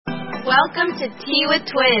Welcome to Tea with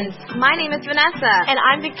Twins. My name is Vanessa. And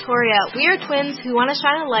I'm Victoria. We are twins who want to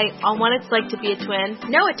shine a light on what it's like to be a twin,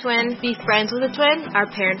 Know a twin, be friends with a twin, our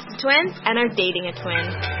parents are twins, and are dating a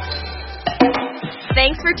twin.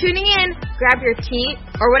 Thanks for tuning in. Grab your tea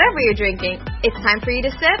or whatever you're drinking. It's time for you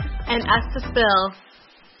to sip and us to spill.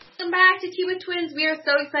 Welcome back to Tea with Twins. We are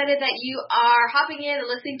so excited that you are hopping in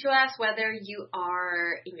and listening to us, whether you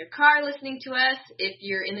are in your car listening to us, if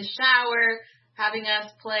you're in the shower having us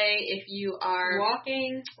play, if you are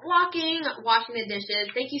walking, washing the dishes.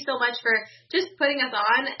 Thank you so much for just putting us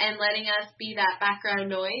on and letting us be that background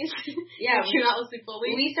noise. Yeah, you're not listening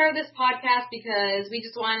fully. We started this podcast because we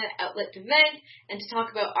just wanted an outlet to vent and to talk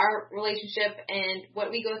about our relationship and what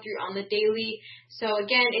we go through on the daily. So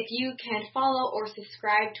again, if you can follow or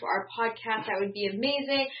subscribe to our podcast, that would be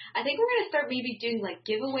amazing. I think we're going to start maybe doing like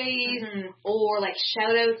giveaways or like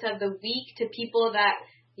shout outs of the week to people that,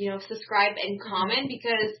 you know, subscribe and comment,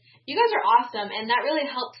 because you guys are awesome, and that really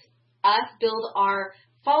helps us build our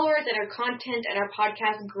followers and our content and our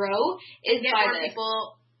podcast grow. Is get more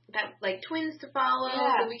people that like twins to follow,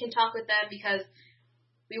 so we can talk with them, because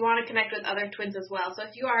we want to connect with other twins as well. So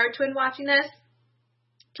if you are a twin watching this,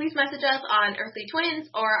 please message us on Earthly Twins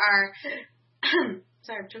or our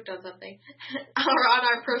sorry, I choked on something, or on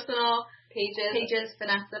our personal pages,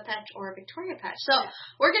 Vanessa Petch or Victoria Petch. So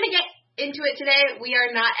we're gonna get into it today. We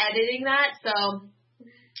are not editing that, so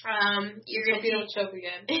you're gonna see, don't choke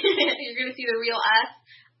again. You're gonna see the real us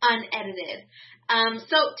unedited.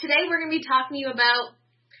 So today we're gonna be talking to you about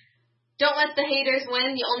don't let the haters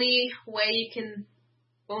win. The only way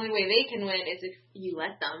they can win is if you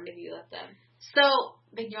let them. So,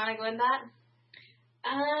 do you want to go in that?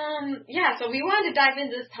 Yeah, so we wanted to dive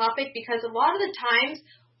into this topic because a lot of the times,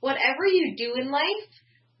 whatever you do in life,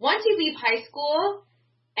 once you leave high school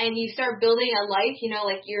and you start building a life, you know,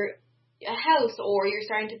 like a house, or you're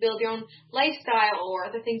starting to build your own lifestyle or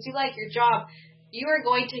the things you like, your job, you are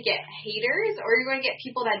going to get haters, or you're going to get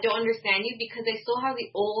people that don't understand you because they still have the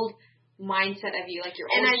old mindset of you, like your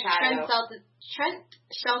old shadow. Trent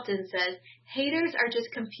Shelton says, haters are just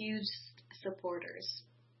confused supporters.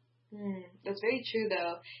 That's very true,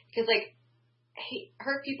 though, because, like,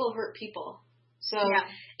 hurt people hurt people. So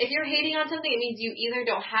if you're hating on something, it means you either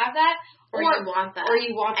don't have that, or you want that. And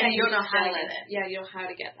you don't know how to get it. Yeah, you don't know how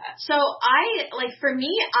to get that. So for me,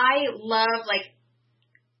 I love,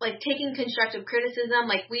 like taking constructive criticism.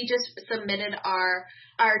 Like, we just submitted our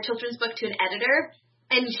children's book to an editor,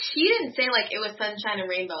 and she didn't say, like, it was sunshine and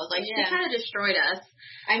rainbows. Like, she kind of destroyed us.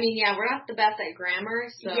 I mean, we're not the best at grammar,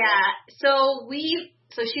 so. Yeah, so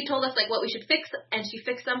she told us, like, what we should fix, and she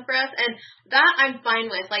fixed them for us, and that I'm fine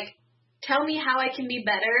with. Like, tell me how I can be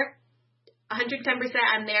better. 110%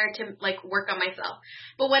 I'm there to, like, work on myself.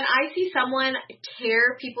 But when I see someone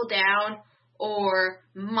tear people down or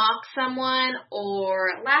mock someone or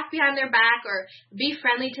laugh behind their back or be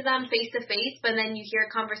friendly to them face to face, but then you hear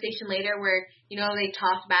a conversation later where, you know, they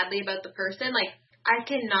talk badly about the person, like, I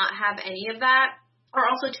cannot have any of that. Or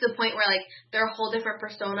also to the point where, like, they're a whole different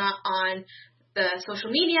persona on the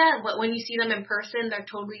social media, but when you see them in person, they're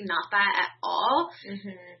totally not that at all.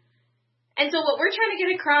 And so what we're trying to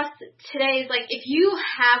get across today is, like, if you're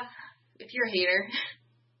a hater,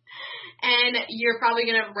 and you're probably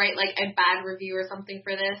going to write, like, a bad review or something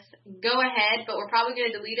for this, go ahead, but we're probably going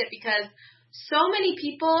to delete it because so many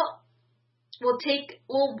people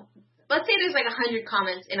let's say there's, like, 100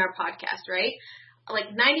 comments in our podcast, right?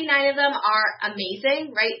 Like, 99 of them are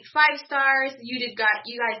amazing, right? 5 stars, you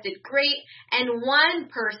guys did great, and one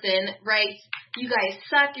person writes, you guys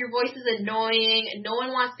suck, your voice is annoying, no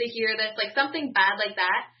one wants to hear this, like something bad like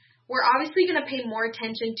that. We're obviously going to pay more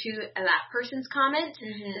attention to that person's comment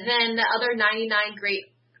than the other 99 great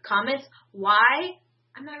comments. Why?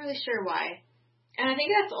 I'm not really sure why. And I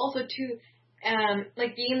think that's also too,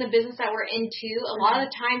 like, being in the business that we're in too, a lot of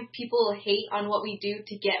the time people hate on what we do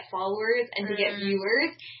to get followers and to get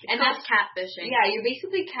viewers. And that's catfishing. Yeah, you're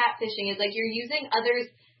basically catfishing. It's like you're using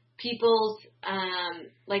people's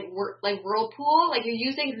whirlpool, like you're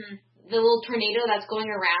using the little tornado that's going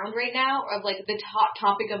around right now of, like, the top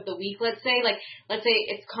topic of the week, let's say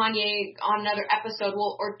it's Kanye on another episode,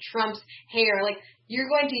 or Trump's hair, like, you're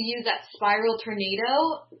going to use that spiral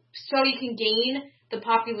tornado so you can gain the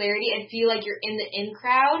popularity and feel like you're in the in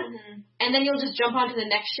crowd, and then you'll just jump onto the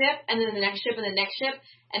next ship, and then the next ship, and the next ship,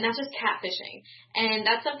 and that's just catfishing. And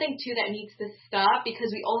that's something, too, that needs to stop,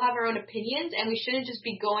 because we all have our own opinions, and we shouldn't just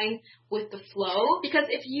be going with the flow.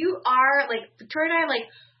 Because if you are, like, Victoria and I, like,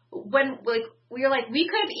 when, like, we were like, we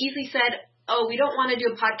could have easily said, oh, we don't want to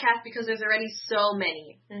do a podcast because there's already so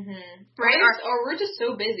many. Right? Or we're just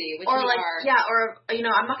so busy, which or we like, are. Yeah, or, you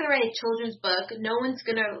know, I'm not going to write a children's book. No one's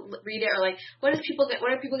going to read it. Or, like, what are people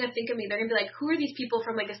going to think of me? They're going to be like, who are these people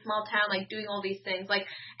from, like, a small town, like, doing all these things? Like,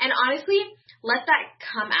 and honestly, let that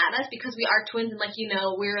come at us because we are twins and, like, you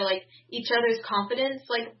know, we're, like, each other's confidence,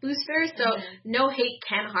 like, boosters. So no hate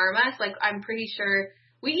can harm us. Like, I'm pretty sure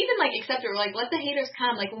we even, like, accept it. We're like, let the haters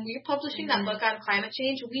come. Like, when we're publishing that book on climate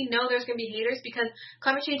change, we know there's going to be haters because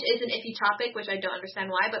climate change is an iffy topic, which I don't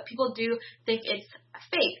understand why, but people do think it's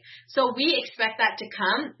fake. So we expect that to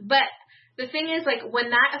come. But the thing is, like,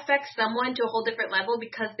 when that affects someone to a whole different level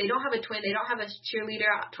because they don't have a twin, they don't have a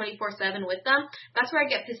cheerleader 24/7 with them, that's where I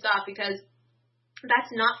get pissed off because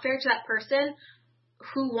that's not fair to that person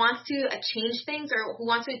who wants to change things or who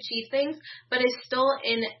wants to achieve things, but is still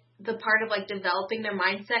in the part of, like, developing their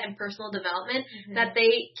mindset and personal development, that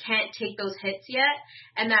they can't take those hits yet,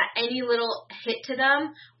 and that any little hit to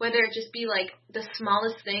them, whether it just be, like, the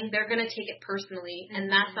smallest thing, they're going to take it personally,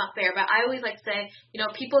 and that's not fair. But I always like to say, you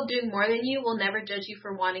know, people doing more than you will never judge you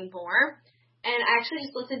for wanting more. And I actually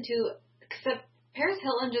just listened to, because Paris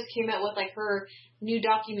Hilton just came out with, like, her new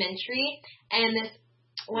documentary, and this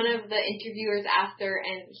one of the interviewers asked her,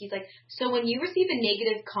 and he's like, so when you receive a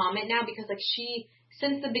negative comment now, because, like,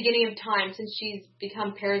 since the beginning of time, since she's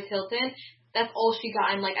become Paris Hilton, that's all she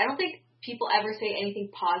got. And, like, I don't think people ever say anything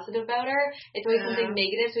positive about her. It's always something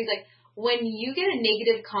negative. So he's like, when you get a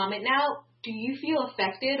negative comment now, do you feel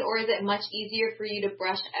affected, or is it much easier for you to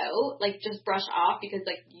brush out, like, just brush off because,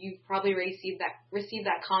 like, you've probably received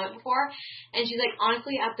that comment before? And she's like,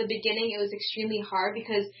 honestly, at the beginning, it was extremely hard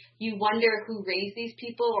because you wonder who raised these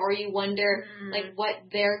people, or you wonder, like, what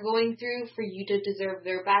they're going through for you to deserve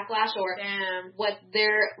their backlash, or why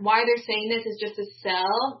they're saying this is just to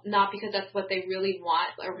sell, not because that's what they really want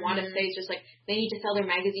or want to say. It's just, like, they need to sell their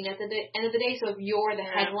magazine at the end of the day, so if you're the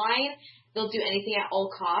headline, they'll do anything at all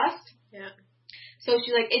costs. Yeah. So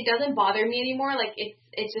she's like, it doesn't bother me anymore. Like,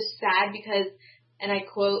 it's just sad because, and I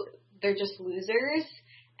quote, they're just losers.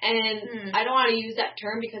 And I don't want to use that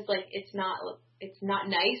term because, like, it's not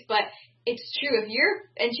nice, but it's true.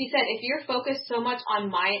 And she said, if you're focused so much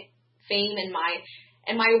on my fame and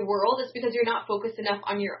my world, it's because you're not focused enough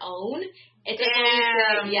on your own. It's like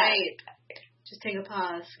when you say, right. Just take a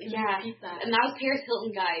pause. Can you repeat that? And that was Paris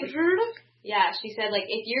Hilton, guys. Yeah, she said, like,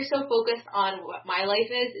 if you're so focused on what my life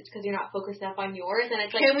is, it's because you're not focused enough on yours. And it's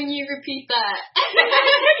like, can you repeat that?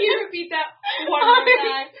 Can you repeat that one more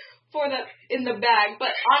time in the bag? But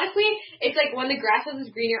honestly, it's like when the grass is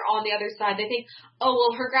greener on the other side, they think, oh,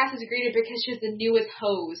 well, her grass is greener because she has the newest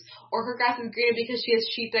hose, or her grass is greener because she has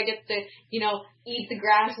sheep that gets to, you know, eat the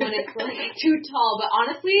grass when it's like too tall. But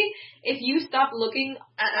honestly, if you stop looking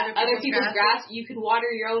at other people's grass, you can water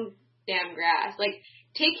your own damn grass. Like,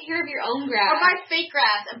 take care of your own grass. Or buy fake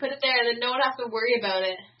grass and put it there, and then no one has to worry about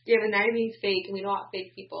it. Yeah, but now everything's fake, and we don't want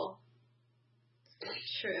fake people.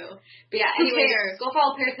 True. But yeah, anyway, go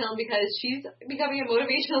follow Paris Hilton because she's becoming a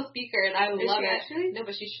motivational speaker, and I love it. Actually? No,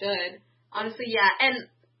 but she should. Honestly, yeah. And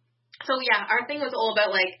so, yeah, our thing was all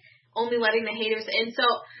about, like, only letting the haters in. So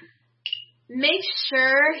make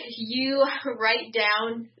sure you write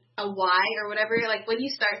down a why or whatever. Like, when you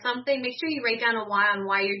start something, make sure you write down a why on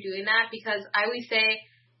why you're doing that, because I always say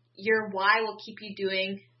your why will keep you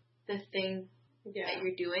doing the thing that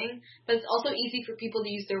you're doing. But it's also easy for people to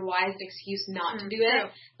use their why as an excuse not to do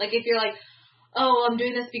it. Like, if you're like, oh, I'm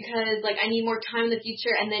doing this because, like, I need more time in the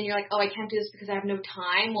future, and then you're like, oh, I can't do this because I have no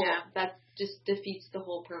time. Well, that just defeats the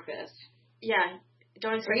whole purpose. Yeah.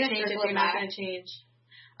 Don't expect change if you're not going to change.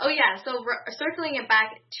 Oh, yeah. So circling it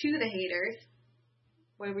back to the haters.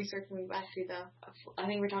 What are we circling back to, though? I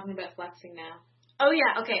think we're talking about flexing now. Oh,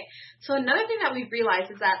 yeah. Okay. So another thing that we've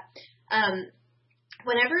realized is that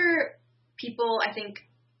whenever people, I think,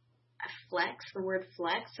 flex, the word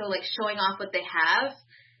flex, so, like, showing off what they have,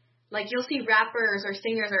 like, you'll see rappers or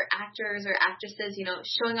singers or actors or actresses, you know,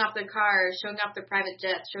 showing off their cars, showing off their private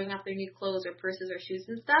jets, showing off their new clothes or purses or shoes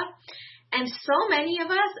and stuff. And so many of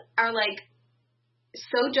us are, like,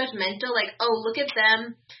 so judgmental, like, oh, look at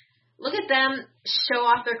them show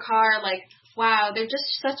off their car, like, wow, they're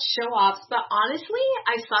just such show-offs. But honestly,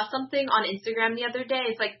 I saw something on Instagram the other day.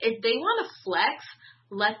 It's like, if they want to flex,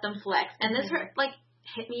 let them flex. And this, like,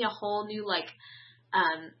 hit me a whole new, like,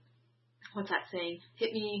 what's that saying?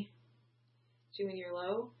 Hit me... You when you're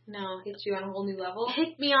low? No. Hit you on a whole new level?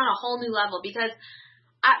 Hit me on a whole new level, because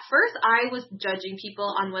at first I was judging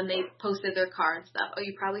people on when they posted their car and stuff. Oh,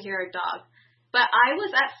 you probably hear our dog. But I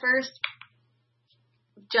was at first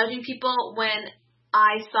judging people when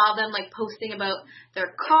I saw them, like, posting about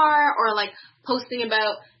their car or, like, posting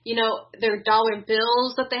about, you know, their dollar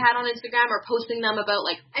bills that they had on Instagram or posting them about,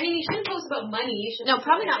 like... I mean, you shouldn't post about money. You should. No,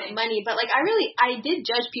 probably not money, but, like, I did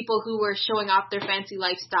judge people who were showing off their fancy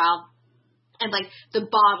lifestyle and, like, the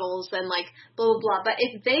bottles and, like, blah, blah, blah. But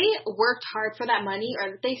if they worked hard for that money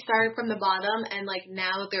or if they started from the bottom and, like,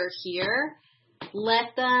 now they're here,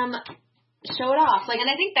 let them... show it off. Like, and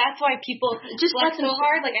I think that's why people just flex so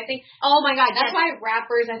hard. Like, I think, oh my God, that's why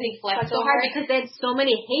rappers, I think, flex so hard because they had so many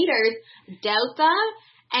haters doubt them,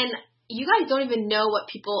 and you guys don't even know what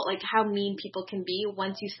people, like, how mean people can be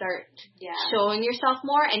once you start showing yourself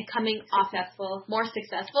more and coming off more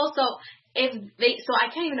successful. So I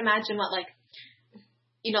can't even imagine what, like,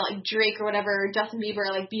 you know, like Drake or whatever, or Justin Bieber,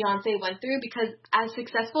 or like Beyonce went through, because as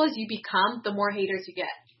successful as you become, the more haters you get.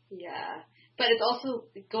 Yeah. But it's also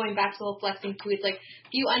going back to the whole flexing too. It's like,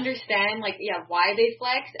 do you understand, like, why they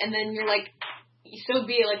flex? And then you're like, so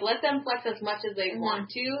be it. Like, let them flex as much as they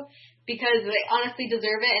want to, because they honestly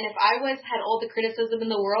deserve it. And if I had all the criticism in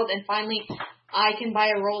the world and finally I can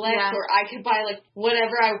buy a Rolex or I could buy, like,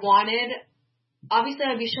 whatever I wanted, obviously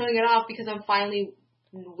I'd be showing it off because I'm finally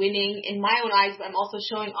winning in my own eyes, but I'm also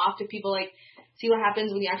showing off to people, like, see what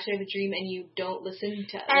happens when you actually have a dream and you don't listen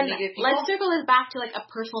to negative people. Let's circle this back to, like, a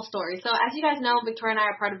personal story. So as you guys know, Victoria and I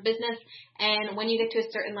are part of business, and when you get to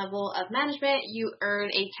a certain level of management, you earn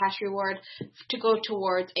a cash reward to go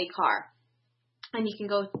towards a car. And you can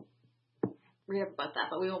go read up about that,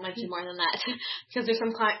 but we won't mention more than that because there's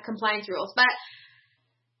some compliance rules. But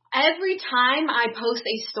every time I post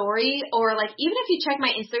a story, or, like, even if you check my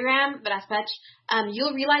Instagram, but as such,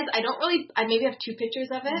 you'll realize I maybe have 2 pictures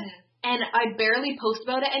of it. And I barely post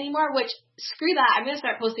about it anymore, which, screw that, I'm going to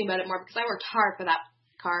start posting about it more because I worked hard for that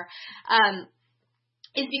car.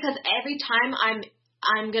 Is because every time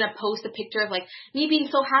I'm going to post a picture of, like, me being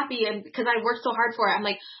so happy and because I worked so hard for it, I'm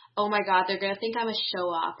like, oh my God, they're going to think I'm a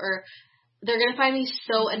show-off, or they're going to find me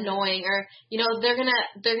so annoying, or, you know, they're going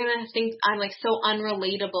to think I'm, like, so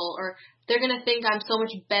unrelatable, or they're going to think I'm so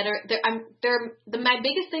much better. My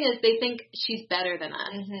biggest thing is they think she's better than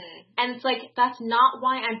us. And it's like, that's not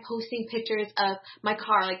why I'm posting pictures of my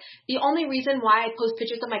car. Like, the only reason why I post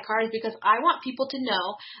pictures of my car is because I want people to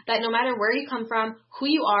know that no matter where you come from, who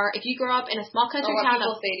you are, if you grow up in a small country town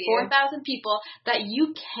of 4,000 people, that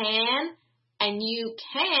you can,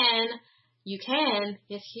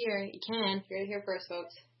 yes, here, you can. You're here first,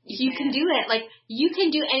 folks. You can do it. Like, you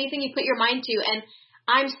can do anything you put your mind to, and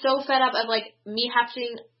I'm so fed up of, like, me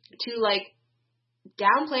having to, like,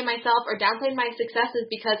 downplay myself or downplay my successes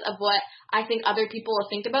because of what I think other people will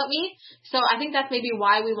think about me. So I think that's maybe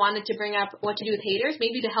why we wanted to bring up what to do with haters,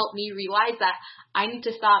 maybe to help me realize that I need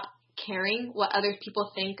to stop caring what other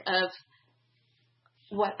people think of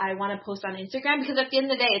what I want to post on Instagram, because at the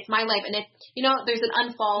end of the day, it's my life, and if, you know, there's an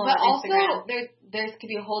unfollow on Instagram. But also, there could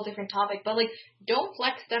be a whole different topic, but, like, don't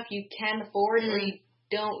flex stuff you can afford or you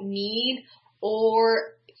don't need,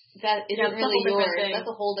 or that isn't really yours. That's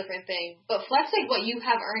a whole different thing. But flex, like, what you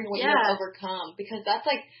have earned, what you have overcome, because that's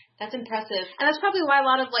impressive. And that's probably why a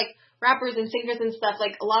lot of, like, rappers and singers and stuff,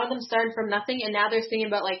 like, a lot of them started from nothing, and now they're singing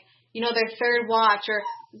about, like, you know, their third watch, or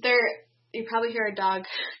you probably hear a dog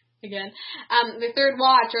again, their third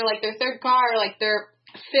watch, or, like, their third car, or, like, their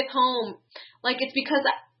 5th home. Like, it's because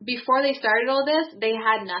before they started all this, they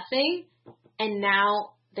had nothing, and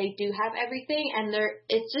now they do have everything, and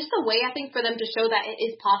it's just a way, I think, for them to show that it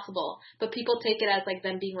is possible. But people take it as, like,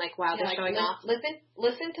 them being like, wow, they're showing off.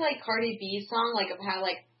 Listen to, like, Cardi B's song, like, of how,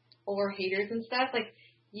 like, all her haters and stuff, like,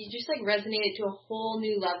 you just, like, resonated to a whole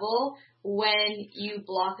new level when you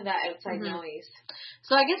block that outside noise.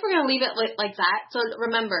 So I guess we're going to leave it like that. So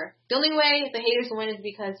remember, the only way the haters will win is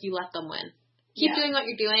because you let them win. Keep doing what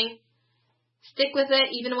you're doing. Stick with it,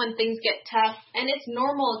 even when things get tough. And it's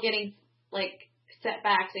normal getting, like,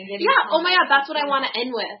 setbacks and getting... Yeah, oh my God, that's what I want to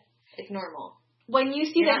end with. It's normal. When you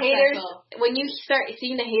see the haters, when you start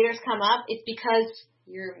seeing the haters come up, it's because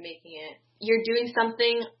you're making it. You're doing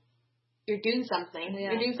something. You're doing something.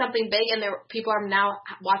 Yeah. You're doing something big, and people are now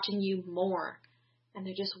watching you more. And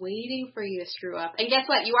they're just waiting for you to screw up. And guess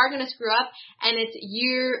what? You are going to screw up, and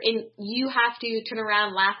you have to turn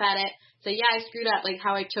around, laugh at it, say, yeah, I screwed up, like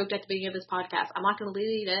how I choked at the beginning of this podcast. I'm not going to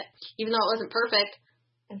delete it, even though it wasn't perfect.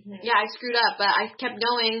 Yeah, I screwed up, but I kept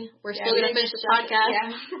going. We're still going to finish this podcast.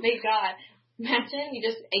 Yeah, thank God. Imagine you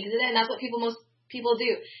just exit it, and that's what most people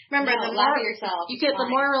do. Remember, laugh at yourself. The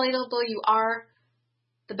more relatable you are,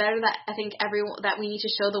 the better that I think that we need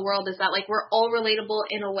to show the world is that, like, we're all relatable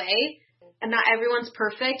in a way, and not everyone's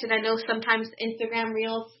perfect. And I know sometimes Instagram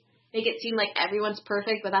Reels make it seem like everyone's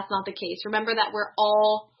perfect, but that's not the case. Remember that we're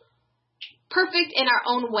all perfect in our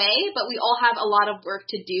own way, but we all have a lot of work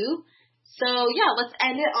to do. So, yeah, let's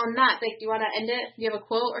end it on that. Like, do you want to end it? Do you have a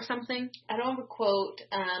quote or something? I don't have a quote,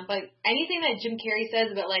 but anything that Jim Carrey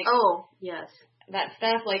says about, like... Oh, yes. That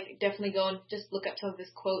stuff, like, definitely go and just look up some of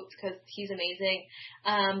his quotes because he's amazing.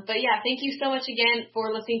 But yeah, thank you so much again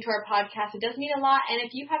for listening to our podcast. It does mean a lot. And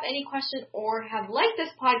if you have any questions or have liked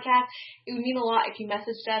this podcast, it would mean a lot if you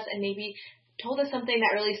messaged us and maybe told us something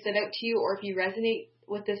that really stood out to you, or if you resonate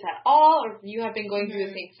with this at all, or if you have been going through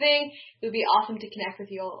the same thing. It would be awesome to connect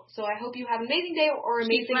with you all. So I hope you have an amazing day or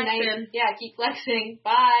amazing night. Yeah, keep flexing.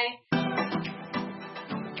 Bye.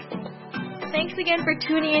 Thanks again for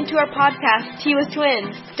tuning into our podcast, Tea with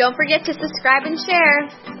Twins. Don't forget to subscribe and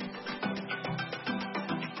share.